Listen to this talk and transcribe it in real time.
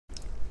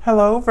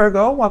Hello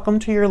Virgo, welcome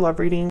to your love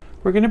reading.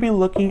 We're going to be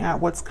looking at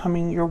what's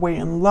coming your way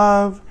in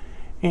love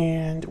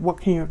and what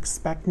can you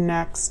expect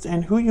next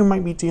and who you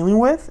might be dealing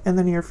with in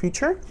the near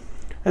future.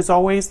 As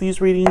always,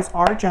 these readings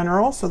are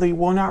general, so they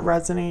will not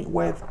resonate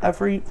with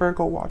every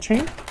Virgo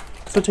watching.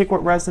 So take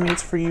what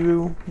resonates for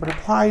you, what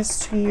applies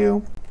to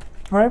you.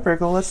 All right,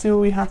 Virgo, let's see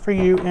what we have for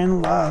you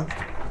in love.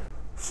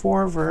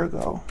 For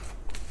Virgo,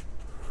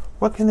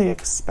 what can they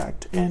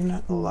expect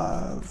in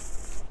love?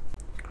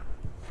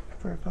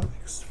 Virgo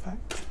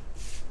expect.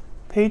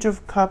 Page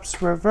of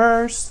Cups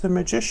reverse, the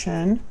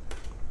Magician,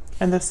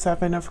 and the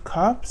Seven of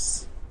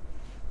Cups.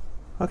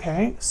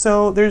 Okay,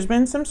 so there's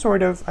been some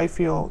sort of, I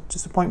feel,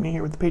 disappointment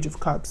here with the Page of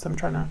Cups. I'm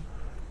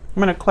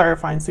gonna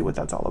clarify and see what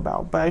that's all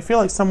about. But I feel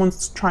like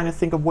someone's trying to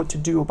think of what to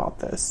do about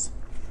this.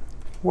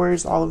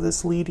 Where's all of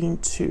this leading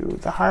to?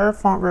 The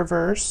Hierophant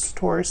reverse,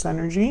 Taurus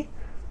energy.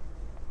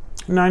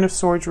 Nine of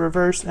Swords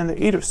reverse, and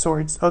the Eight of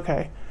Swords.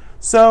 Okay.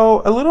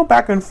 So a little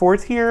back and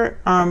forth here.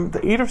 The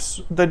Eight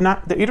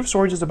of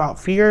Swords is about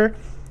fear,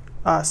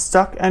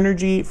 stuck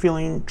energy,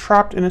 feeling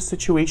trapped in a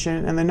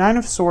situation, and the Nine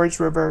of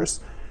Swords reverse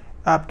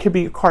could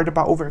be a card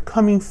about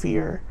overcoming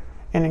fear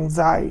and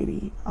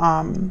anxiety.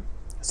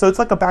 So it's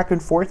like a back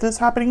and forth is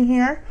happening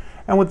here.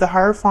 And with the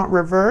Hierophant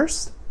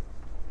reverse,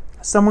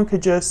 someone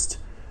could just,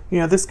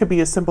 this could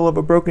be a symbol of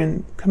a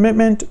broken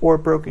commitment or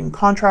broken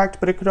contract,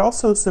 but it could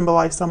also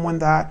symbolize someone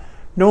that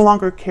no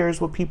longer cares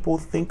what people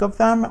think of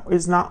them,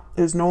 is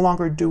no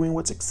longer doing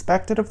what's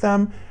expected of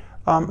them.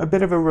 A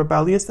bit of a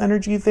rebellious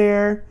energy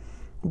there,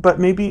 but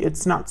maybe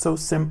it's not so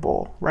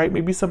simple, right?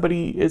 Maybe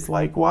somebody is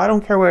like, well, I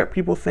don't care what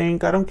people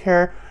think. I don't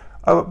care,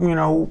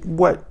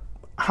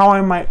 how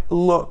I might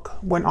look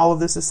when all of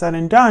this is said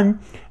and done,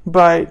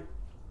 but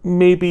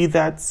maybe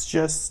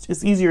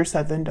it's easier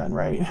said than done,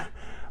 right?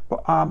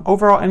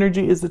 Overall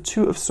energy is the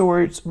Two of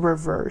Swords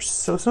reverse.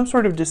 So some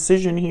sort of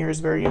decision here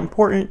is very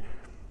important.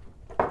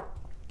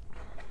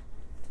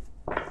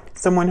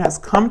 Someone has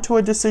come to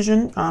a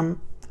decision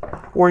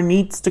or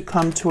needs to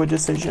come to a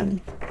decision.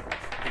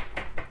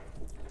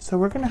 So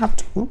we're going to have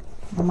to,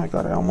 oh my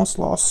God, I almost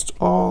lost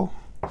a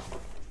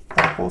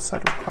whole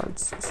set of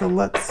cards. So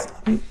let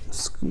me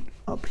scoot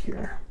up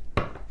here.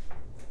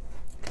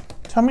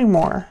 Tell me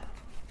more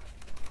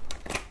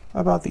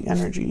about the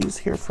energies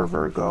here for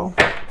Virgo.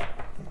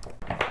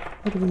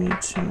 What do we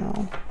need to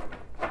know?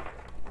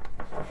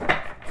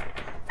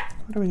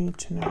 What do we need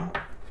to know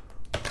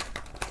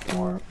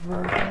for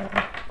Virgo?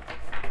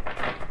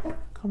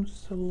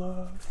 Comes to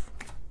love.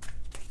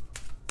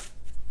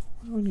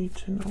 What do we need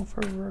to know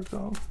for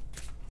Virgo?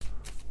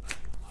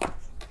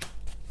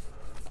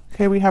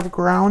 Okay, we have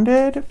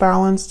grounded,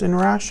 balanced, and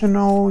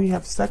rational. We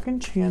have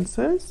second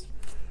chances.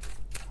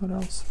 What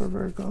else for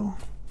Virgo?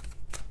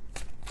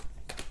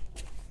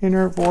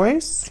 Inner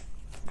voice.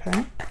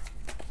 Okay.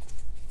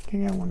 Okay,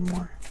 yeah, one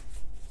more.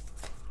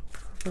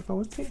 For Virgo,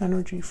 what's the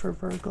energy for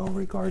Virgo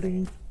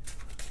regarding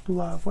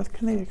love? What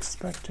can they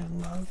expect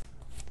in love?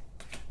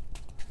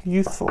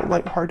 Youthful,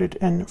 lighthearted,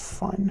 and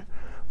fun.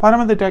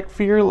 Bottom of the deck,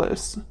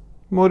 fearless,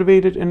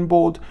 motivated, and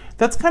bold.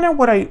 That's kind of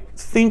what I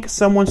think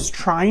someone's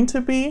trying to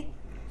be.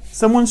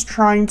 Someone's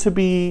trying to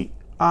be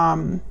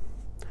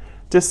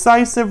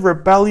decisive,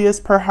 rebellious,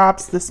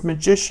 perhaps, this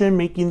magician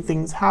making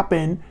things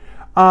happen.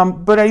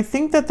 But I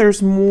think that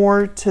there's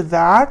more to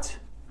that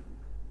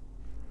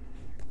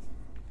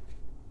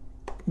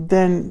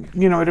than,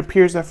 it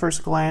appears at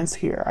first glance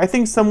here. I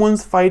think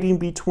someone's fighting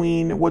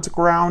between what's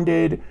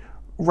grounded,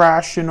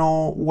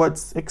 rational,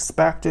 what's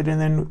expected,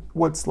 and then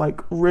what's like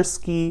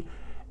risky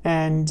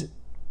and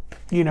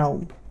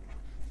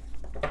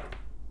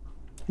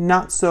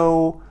not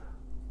so,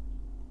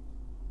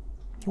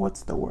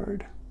 what's the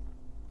word,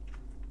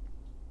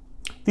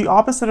 the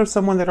opposite of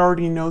someone that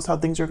already knows how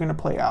things are going to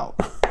play out.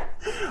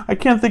 I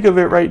can't think of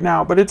it right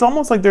now, but it's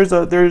almost like there's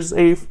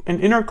an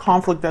inner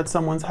conflict that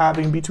someone's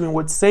having between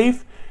what's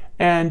safe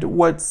and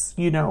what's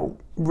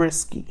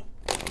risky.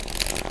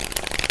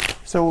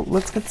 So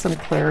let's get some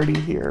clarity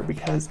here,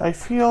 because I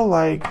feel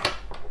like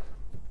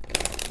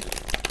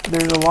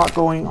there's a lot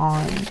going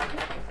on.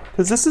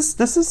 Because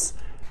this is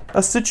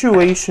a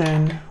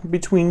situation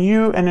between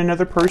you and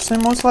another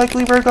person, most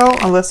likely, Virgo,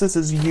 unless this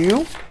is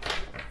you.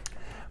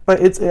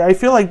 But I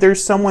feel like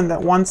there's someone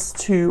that wants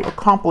to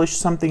accomplish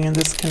something in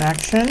this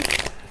connection.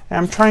 And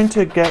I'm trying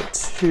to get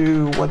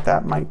to what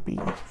that might be.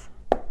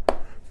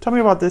 Tell me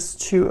about this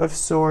Two of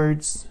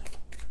Swords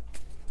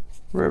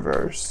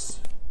reverse.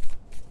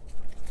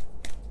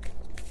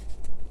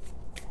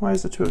 Why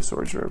is the Two of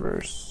Swords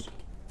reverse?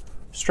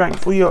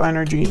 Strength, Leo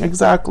energy,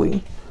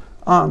 exactly.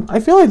 I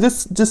feel like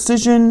this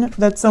decision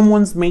that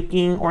someone's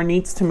making or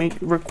needs to make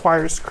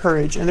requires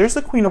courage. And there's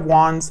the Queen of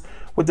Wands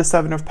with the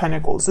Seven of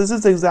Pentacles. This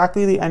is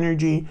exactly the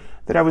energy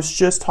that I was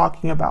just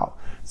talking about.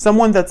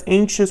 Someone that's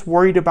anxious,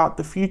 worried about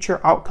the future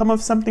outcome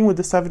of something with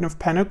the Seven of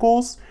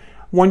Pentacles,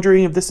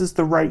 wondering if this is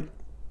the right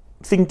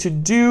thing to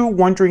do,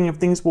 wondering if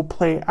things will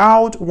play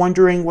out,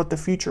 wondering what the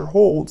future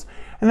holds.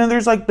 And then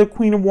there's like the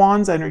Queen of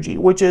Wands energy,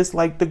 which is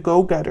like the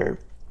go-getter,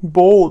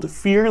 bold,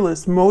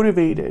 fearless,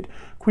 motivated,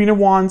 Queen of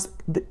Wands,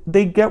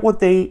 they get what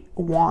they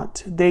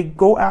want. They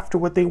go after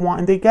what they want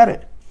and they get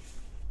it.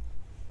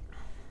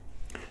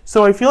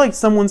 So I feel like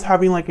someone's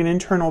having like an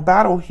internal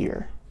battle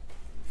here.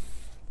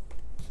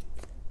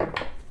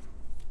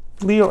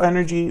 Leo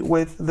energy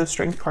with the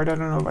Strength card. I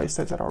don't know if I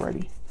said that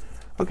already.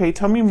 Okay,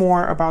 tell me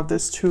more about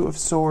this Two of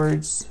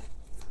Swords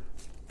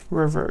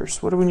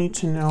reverse. What do we need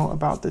to know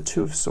about the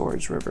Two of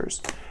Swords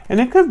reverse?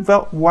 And it could,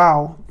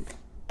 wow,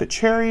 the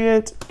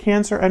Chariot,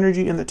 Cancer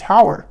energy, and the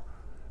Tower.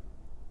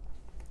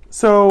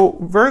 So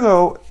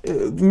Virgo,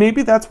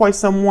 maybe that's why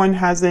someone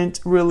hasn't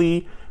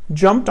really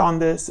jumped on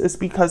this, is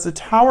because the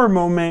Tower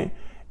moment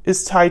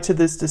is tied to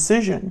this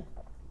decision.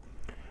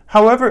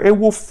 However, it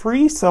will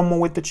free someone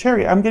with the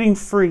Chariot. I'm getting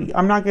free.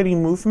 I'm not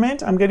getting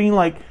movement. I'm getting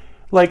like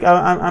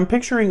I'm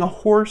picturing a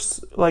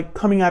horse like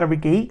coming out of a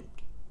gate.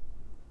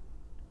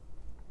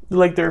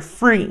 Like they're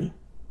free,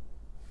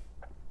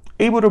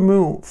 able to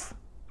move.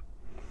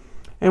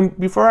 And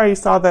before I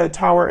saw the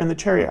Tower and the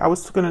Chariot, I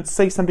was going to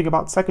say something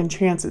about second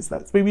chances.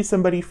 That maybe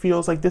somebody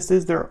feels like this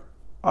is their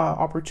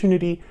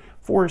opportunity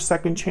for a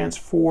second chance,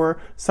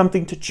 for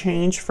something to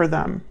change for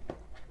them.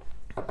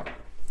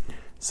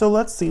 So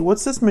let's see,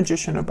 what's this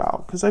Magician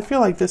about? Because I feel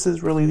like this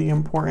is really the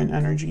important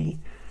energy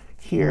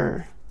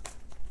here.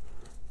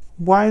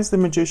 Why is the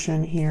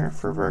Magician here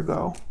for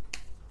Virgo?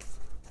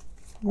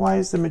 Why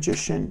is the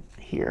Magician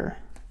here?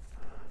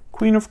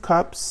 Queen of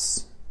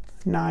Cups,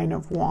 Nine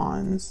of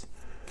Wands.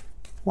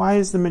 Why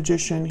is the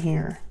Magician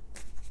here?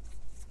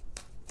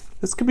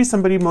 This could be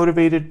somebody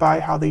motivated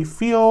by how they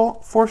feel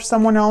for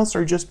someone else,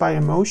 or just by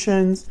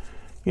emotions,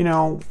 you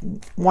know,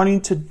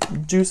 wanting to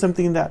do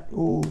something that,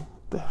 ooh,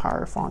 the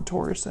Hierophant,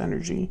 Taurus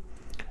energy,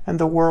 and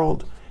the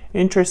World.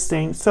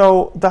 Interesting.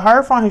 So the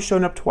Hierophant has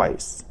shown up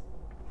twice.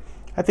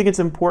 I think it's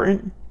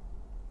important.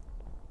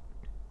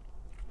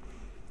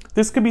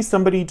 This could be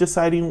somebody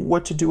deciding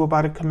what to do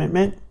about a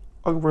commitment,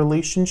 a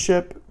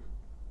relationship.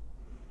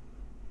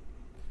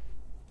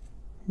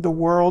 The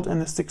World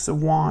and the Six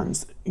of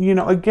Wands. You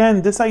know,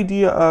 again, this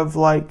idea of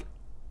like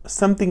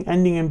something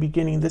ending and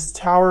beginning, this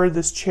Tower,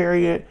 this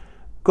Chariot,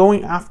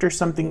 going after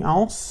something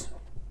else.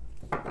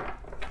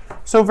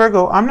 So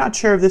Virgo, I'm not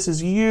sure if this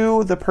is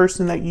you, the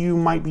person that you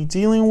might be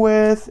dealing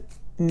with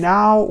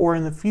now or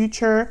in the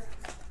future.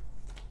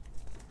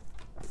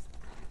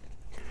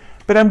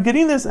 But I'm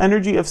getting this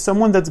energy of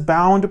someone that's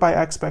bound by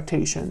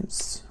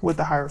expectations with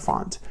the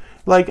Hierophant.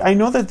 Like, I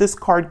know that this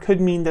card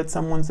could mean that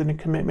someone's in a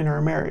commitment or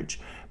a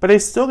marriage, but I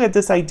still get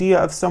this idea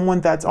of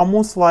someone that's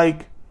almost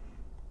like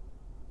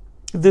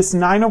this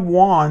Nine of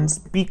Wands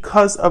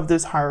because of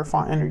this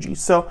Hierophant energy.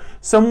 So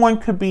someone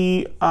could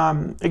be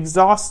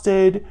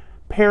exhausted,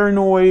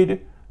 paranoid,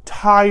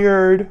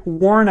 tired,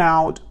 worn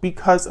out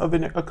because of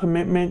a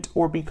commitment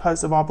or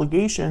because of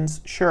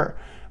obligations, sure.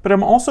 But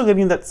I'm also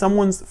getting that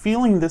someone's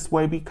feeling this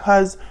way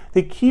because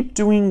they keep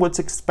doing what's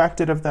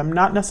expected of them,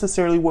 not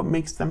necessarily what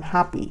makes them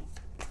happy.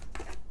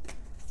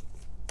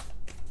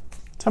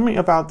 Tell me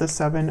about the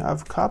Seven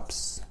of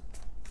Cups.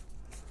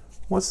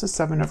 What's the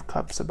Seven of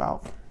Cups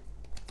about?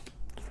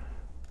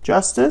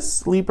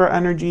 Justice, Libra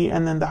energy,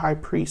 and then the High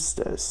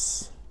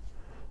Priestess.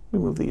 Let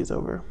me move these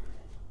over.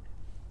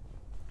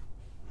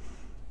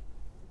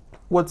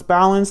 What's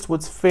balanced,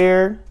 what's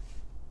fair,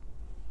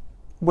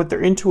 what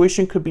their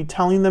intuition could be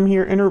telling them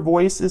here. Inner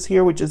voice is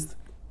here, which is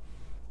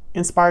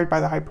inspired by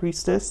the High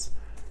Priestess.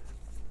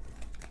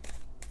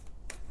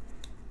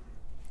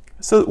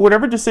 So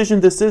whatever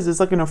decision this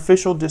is like an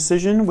official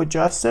decision with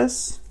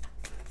justice.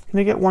 Can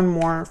I get one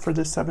more for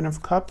the Seven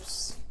of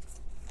Cups?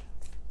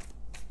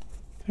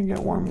 Can I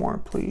get one more,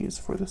 please,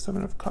 for the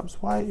Seven of Cups?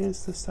 Why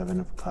is the Seven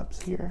of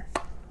Cups here?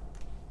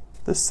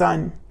 The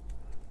Sun.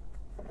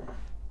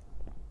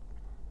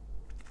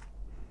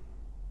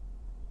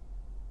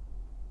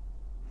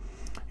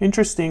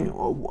 Interesting.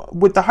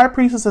 With the High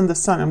Priestess and the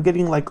Sun, I'm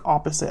getting like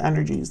opposite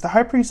energies. The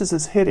High Priestess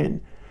is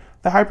hidden.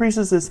 The High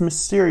Priestess is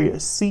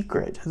mysterious,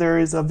 secret. There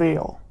is a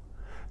veil.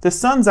 The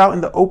Sun's out in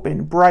the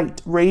open,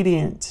 bright,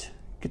 radiant.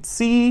 You could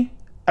see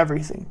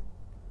everything.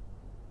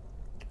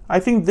 I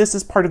think this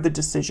is part of the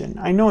decision.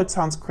 I know it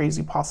sounds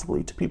crazy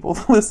possibly to people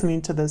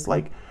listening to this.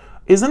 Like,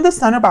 isn't the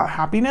Sun about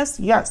happiness?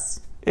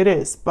 Yes, it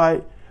is.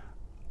 But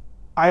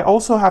I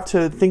also have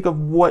to think of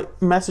what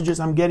messages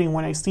I'm getting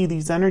when I see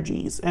these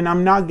energies. And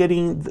I'm not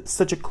getting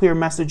such a clear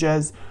message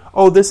as,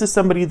 oh, this is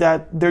somebody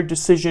that their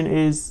decision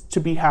is to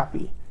be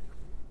happy.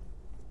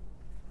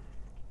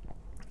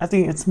 I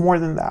think it's more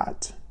than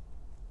that.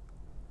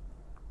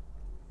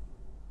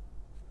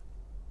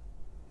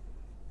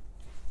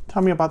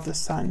 Tell me about the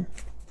Sun.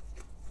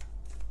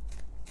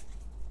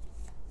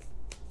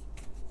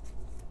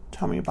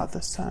 Tell me about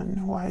the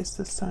Sun. Why is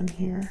the Sun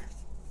here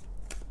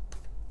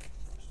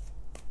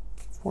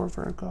for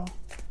Virgo?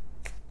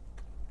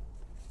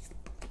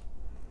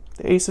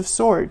 The Ace of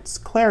Swords,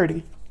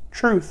 clarity,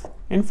 truth,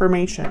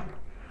 information.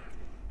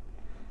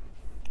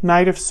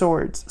 Knight of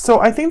Swords. So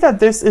I think that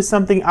this is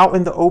something out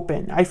in the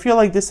open. I feel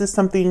like this is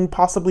something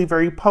possibly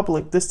very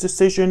public. This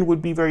decision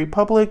would be very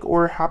public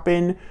or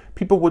happen.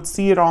 People would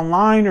see it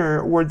online,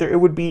 or there,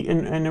 it would be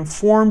an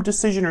informed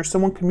decision, or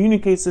someone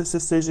communicates this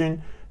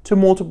decision to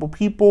multiple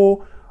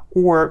people,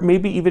 or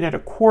maybe even at a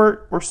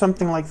court or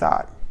something like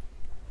that.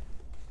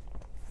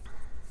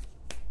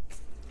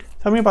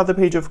 Tell me about the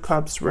Page of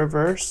Cups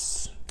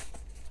reverse.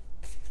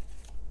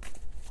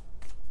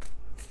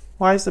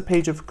 Why is the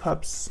Page of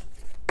Cups?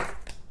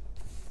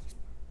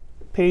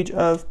 Page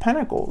of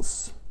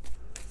Pentacles.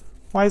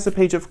 Why is the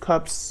Page of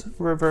Cups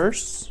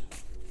reverse?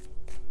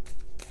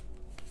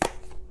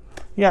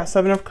 Yeah,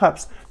 Seven of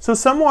Cups. So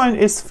someone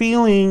is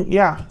feeling,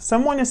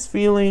 someone is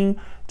feeling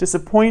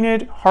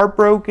disappointed,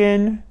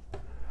 heartbroken.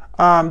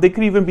 They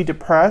could even be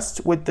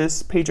depressed with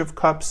this Page of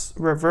Cups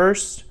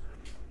reversed.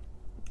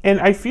 And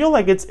I feel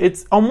like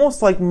it's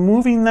almost like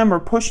moving them or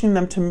pushing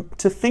them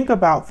to think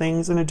about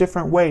things in a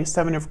different way,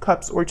 Seven of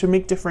Cups, or to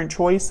make different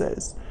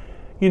choices.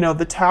 You know,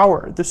 the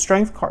Tower, the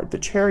Strength card, the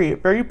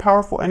Chariot, very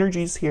powerful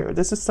energies here.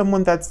 This is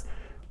someone that's,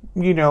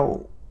 you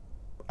know,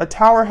 a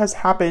Tower has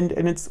happened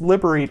and it's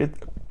liberated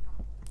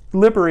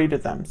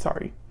them,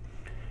 sorry.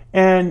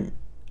 And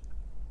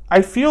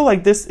I feel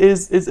like this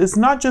is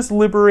not just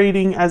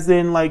liberating as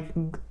in like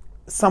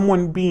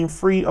someone being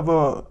free of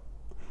a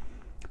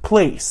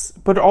place,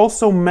 but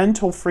also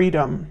mental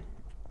freedom.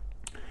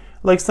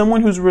 Like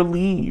someone who's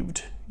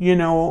relieved, you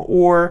know,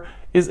 or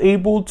is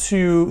able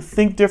to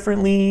think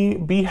differently,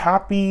 be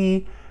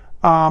happy,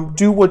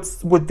 do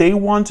what they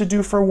want to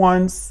do for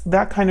once,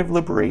 that kind of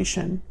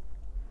liberation.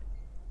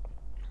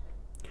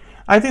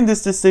 I think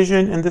this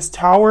decision and this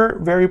Tower,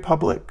 very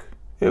public.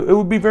 It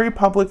would be very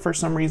public for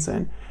some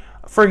reason.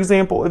 For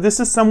example, if this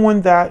is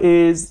someone that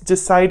is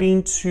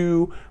deciding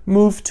to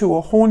move to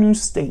a whole new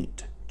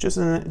state, just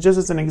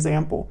as an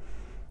example,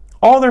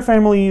 all their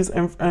families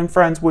and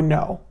friends would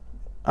know.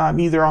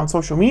 Either on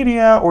social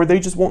media, or they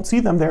just won't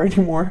see them there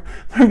anymore.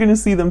 They're going to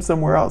see them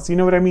somewhere else. You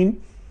know what I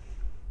mean?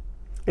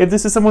 If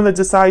this is someone that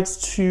decides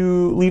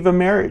to leave a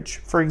marriage,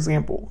 for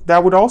example,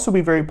 that would also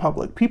be very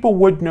public. People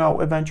would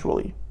know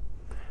eventually.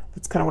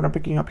 That's kind of what I'm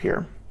picking up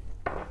here.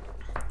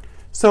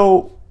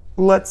 So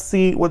let's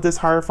see what this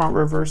Hierophant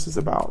reverse is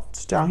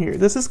about down here.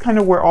 This is kind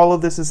of where all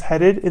of this is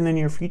headed in the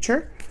near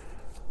future.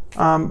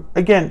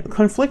 Again,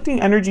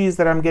 conflicting energies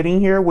that I'm getting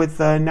here with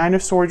the Nine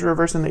of Swords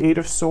reverse and the Eight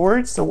of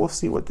Swords. So we'll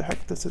see what the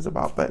heck this is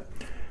about. But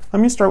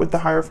let me start with the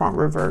Hierophant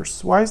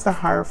reverse. Why is the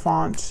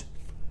Hierophant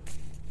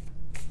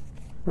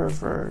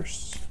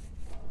reverse?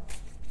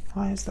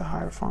 Why is the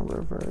Hierophant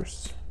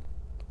reverse?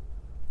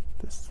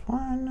 This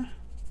one.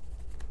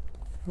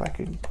 If I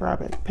can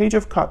grab it. Page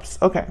of Cups.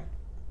 Okay.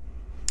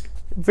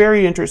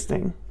 Very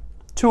interesting.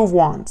 Two of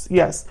Wands.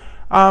 Yes.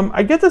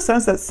 I get the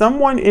sense that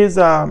someone is...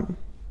 how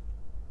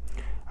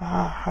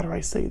do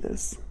I say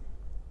this?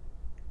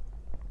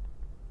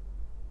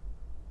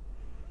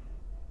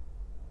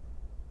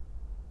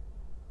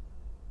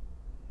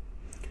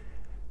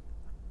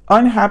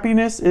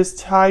 Unhappiness is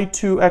tied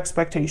to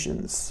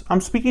expectations.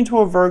 I'm speaking to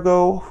a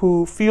Virgo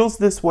who feels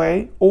this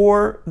way,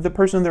 or the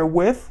person they're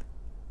with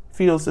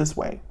feels this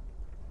way.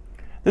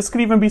 This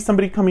could even be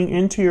somebody coming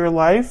into your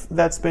life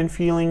that's been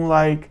feeling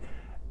like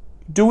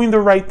doing the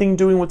right thing,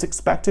 doing what's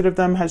expected of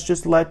them has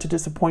just led to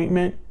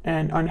disappointment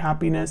and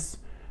unhappiness.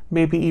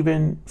 Maybe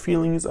even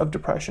feelings of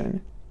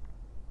depression.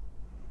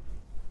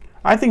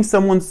 I think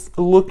someone's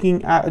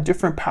looking at a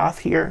different path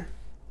here.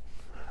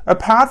 A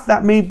path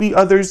that maybe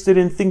others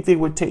didn't think they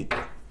would take.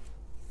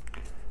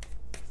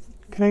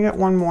 Can I get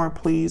one more,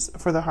 please,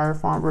 for the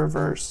Hierophant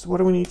reverse? What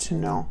do we need to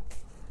know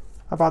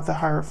about the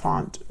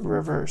Hierophant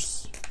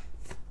reverse?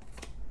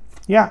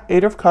 Yeah,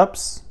 Eight of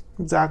Cups,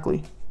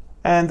 exactly.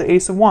 And the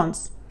Ace of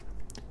Wands.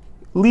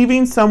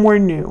 Leaving somewhere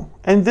new.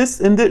 And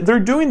they're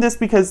doing this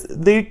because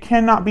they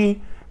cannot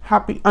be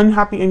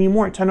unhappy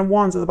anymore. Ten of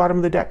Wands at the bottom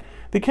of the deck.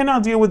 They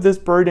cannot deal with this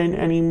burden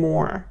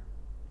anymore.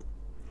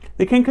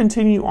 They can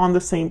continue on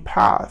the same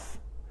path.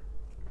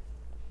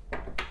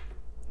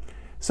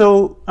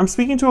 So I'm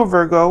speaking to a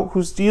Virgo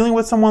who's dealing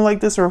with someone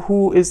like this, or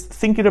who is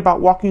thinking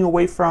about walking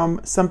away from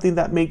something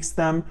that makes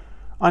them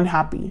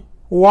unhappy,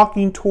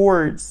 walking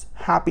towards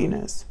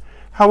happiness.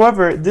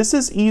 However, this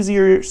is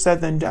easier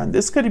said than done.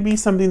 This could be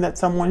something that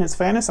someone has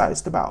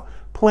fantasized about,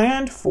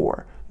 planned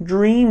for,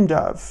 dreamed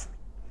of,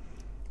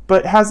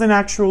 but hasn't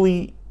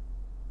actually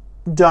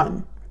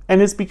done.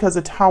 And it's because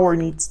a Tower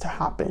needs to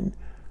happen.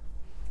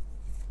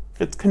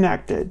 It's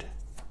connected.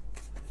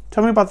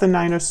 Tell me about the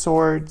Nine of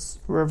Swords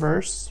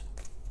reverse.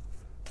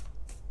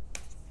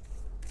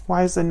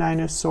 Why is the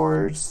Nine of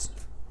Swords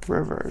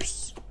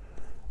reverse?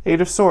 Eight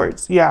of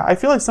Swords. Yeah, I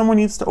feel like someone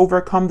needs to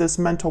overcome this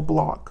mental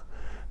block.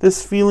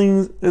 This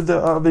feeling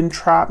of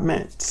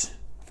entrapment.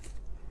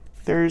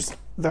 There's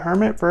the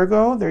Hermit,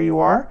 Virgo. There you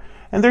are.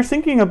 And they're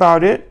thinking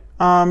about it.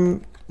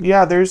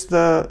 Yeah, there's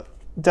the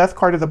Death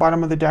card at the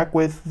bottom of the deck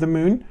with the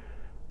Moon.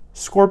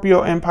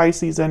 Scorpio and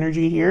Pisces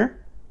energy here.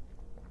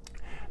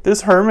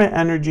 This Hermit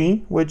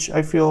energy, which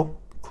I feel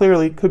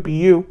clearly could be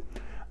you,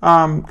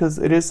 because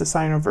it is the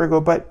sign of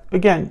Virgo. But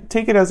again,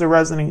 take it as it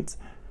resonates.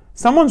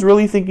 Someone's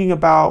really thinking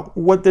about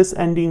what this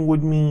ending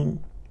would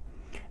mean.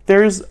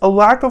 There's a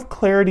lack of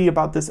clarity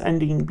about this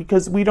ending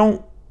because we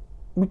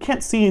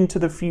can't see into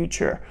the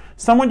future.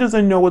 Someone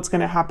doesn't know what's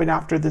going to happen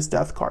after this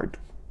death card.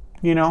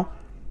 You know,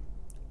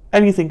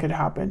 anything could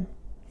happen.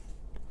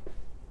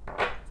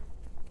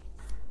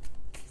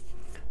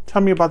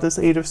 Tell me about this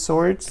Eight of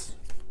Swords.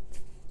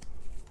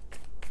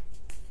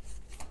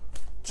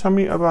 Tell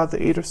me about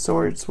the Eight of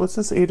Swords. What's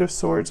this Eight of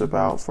Swords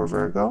about for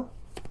Virgo?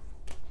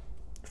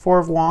 Four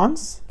of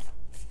Wands.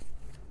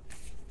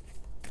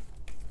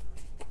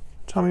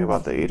 Tell me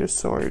about the Eight of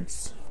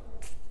Swords.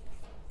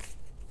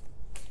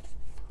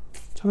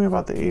 Tell me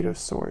about the Eight of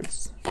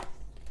Swords.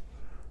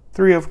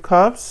 Three of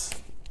Cups.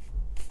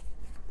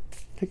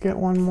 To get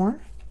one more.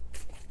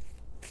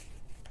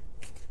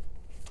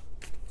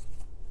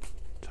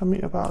 Tell me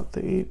about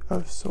the Eight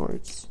of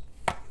Swords.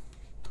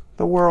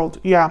 The World.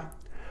 Yeah.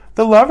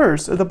 The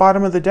Lovers at the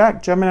bottom of the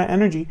deck. Gemini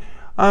energy.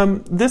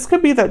 This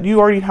could be that you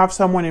already have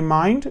someone in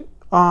mind.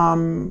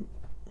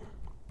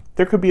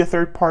 There could be a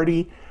third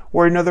party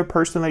or another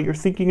person that you're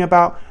thinking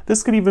about.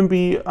 This could even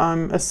be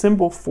a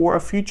symbol for a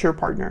future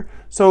partner.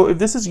 So if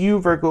this is you,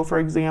 Virgo, for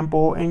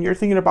example, and you're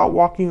thinking about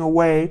walking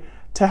away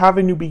to have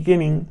a new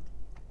beginning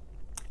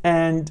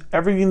and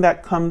everything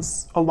that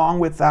comes along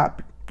with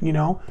that, you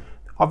know,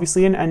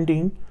 obviously an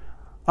ending,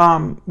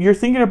 you're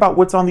thinking about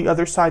what's on the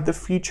other side, the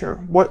future,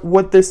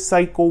 what this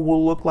cycle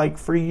will look like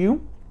for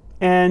you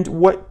and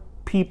what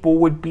people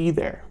would be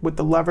there with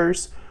the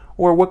Lovers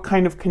or what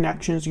kind of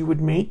connections you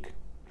would make.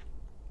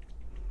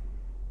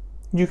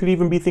 You could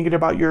even be thinking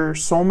about your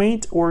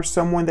soulmate or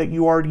someone that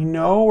you already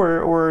know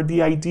or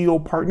the ideal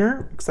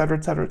partner, etc.,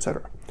 etc.,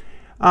 etc.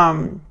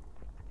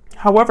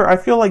 However, I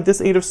feel like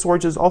this Eight of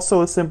Swords is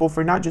also a symbol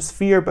for not just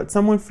fear, but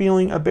someone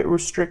feeling a bit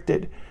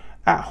restricted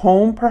at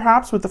home,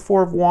 perhaps with the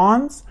Four of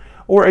Wands,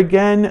 or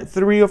again,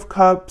 Three of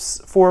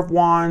Cups, Four of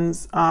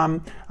Wands.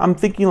 I'm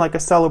thinking like a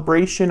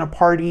celebration, a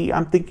party.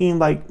 I'm thinking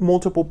like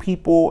multiple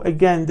people.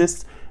 Again,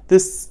 this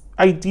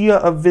idea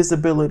of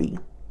visibility.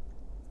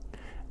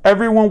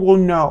 Everyone will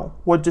know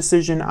what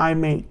decision I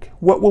make.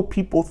 What will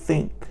people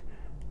think?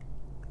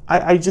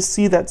 I just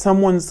see that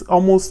someone's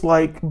almost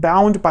like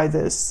bound by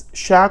this,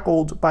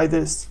 shackled by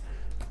this,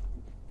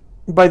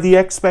 by the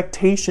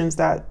expectations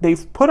that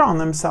they've put on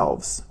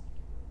themselves.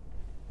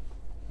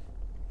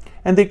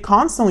 And they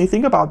constantly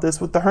think about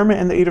this with the Hermit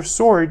and the Eight of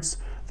Swords.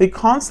 They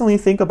constantly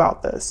think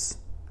about this.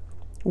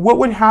 What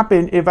would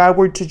happen if I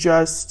were to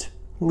just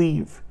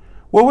leave?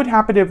 What would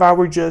happen if I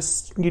were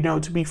just, you know,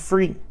 to be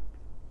free?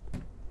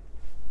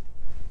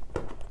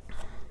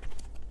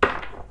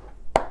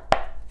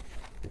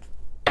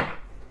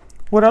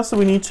 What else do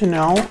we need to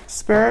know,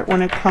 Spirit,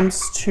 when it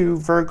comes to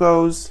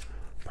Virgo's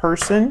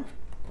person?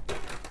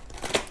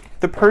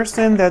 The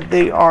person that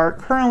they are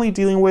currently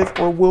dealing with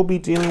or will be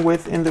dealing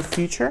with in the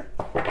future.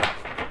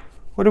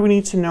 What do we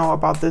need to know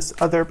about this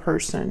other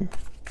person?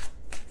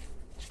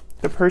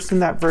 The person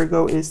that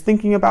Virgo is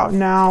thinking about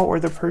now or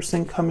the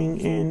person coming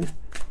in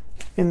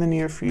the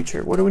near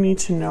future. What do we need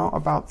to know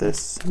about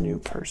this new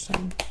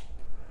person?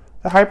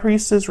 The High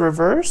Priestess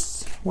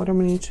reverse. What do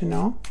we need to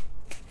know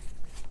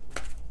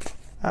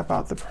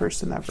about the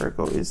person that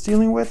Virgo is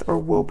dealing with or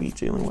will be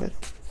dealing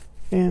with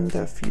in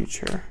the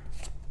future?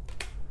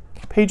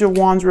 Page of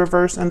Wands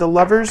reverse and the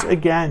Lovers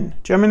again.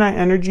 Gemini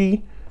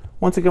energy,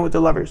 once again with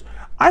the Lovers.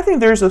 I think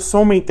there's a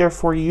soulmate there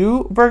for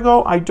you,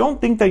 Virgo. I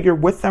don't think that you're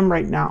with them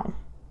right now.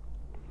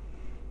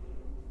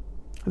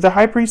 The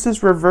High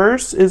Priestess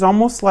reverse is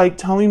almost like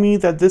telling me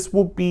that this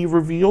will be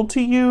revealed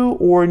to you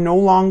or no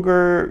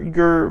longer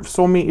your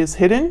soulmate is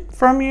hidden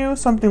from you,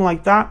 something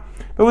like that.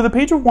 But with the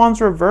Page of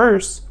Wands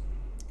reverse,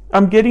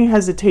 I'm getting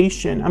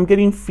hesitation. I'm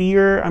getting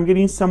fear. I'm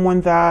getting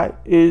someone that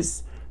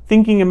is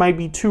thinking it might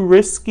be too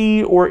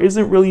risky or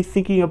isn't really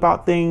thinking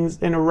about things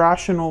in a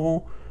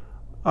rational,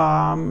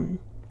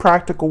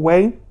 practical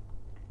way.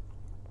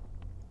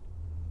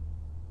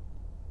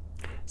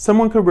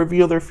 Someone could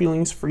reveal their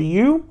feelings for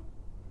you.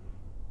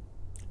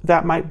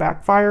 That might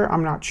backfire.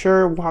 I'm not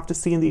sure. We'll have to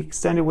see in the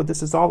extended what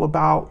this is all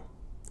about.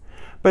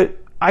 But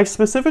I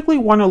specifically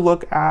want to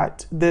look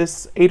at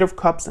this Eight of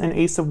Cups and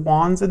Ace of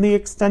Wands in the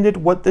extended,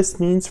 what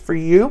this means for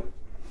you.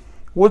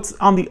 What's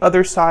on the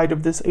other side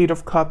of this Eight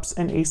of Cups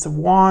and Ace of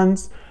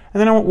Wands.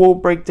 And then we'll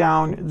break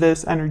down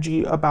this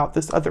energy about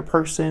this other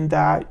person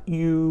that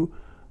you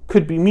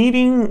could be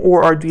meeting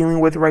or are dealing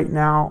with right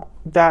now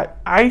that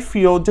I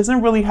feel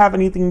doesn't really have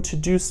anything to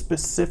do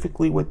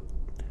specifically with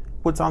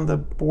what's on the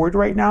board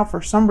right now.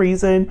 For some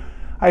reason,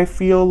 I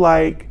feel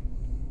like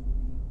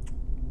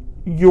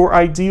your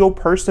ideal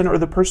person or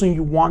the person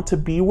you want to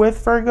be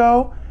with,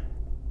 Virgo,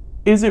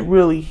 isn't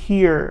really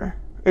here.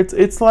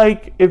 It's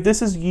like if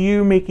this is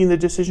you making the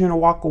decision to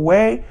walk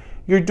away,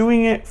 you're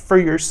doing it for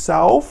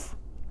yourself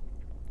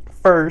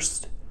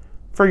first,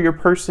 for your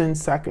person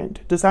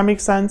second. Does that make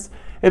sense?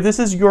 If this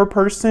is your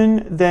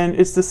person, then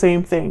it's the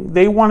same thing.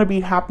 They want to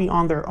be happy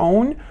on their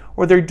own,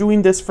 or they're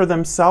doing this for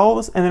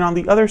themselves. And then on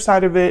the other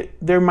side of it,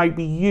 there might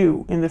be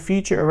you in the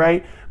future,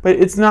 right? But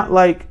it's not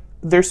like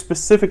they're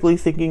specifically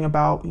thinking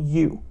about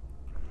you.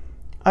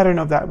 I don't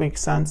know if that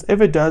makes sense. If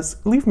it does,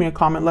 leave me a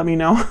comment, let me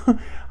know.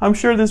 I'm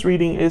sure this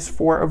reading is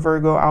for a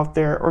Virgo out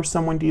there or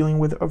someone dealing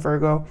with a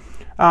Virgo.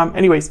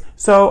 Anyways,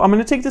 so I'm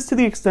going to take this to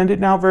the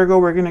extended now, Virgo.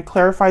 We're going to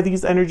clarify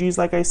these energies,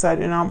 like I said,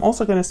 and I'm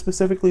also going to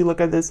specifically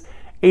look at this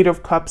Eight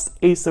of Cups,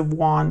 Ace of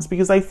Wands,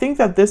 because I think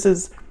that this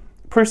is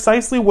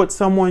precisely what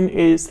someone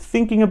is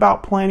thinking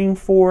about, planning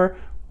for,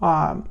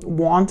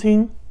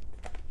 wanting.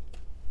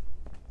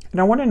 And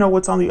I want to know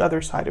what's on the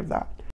other side of that.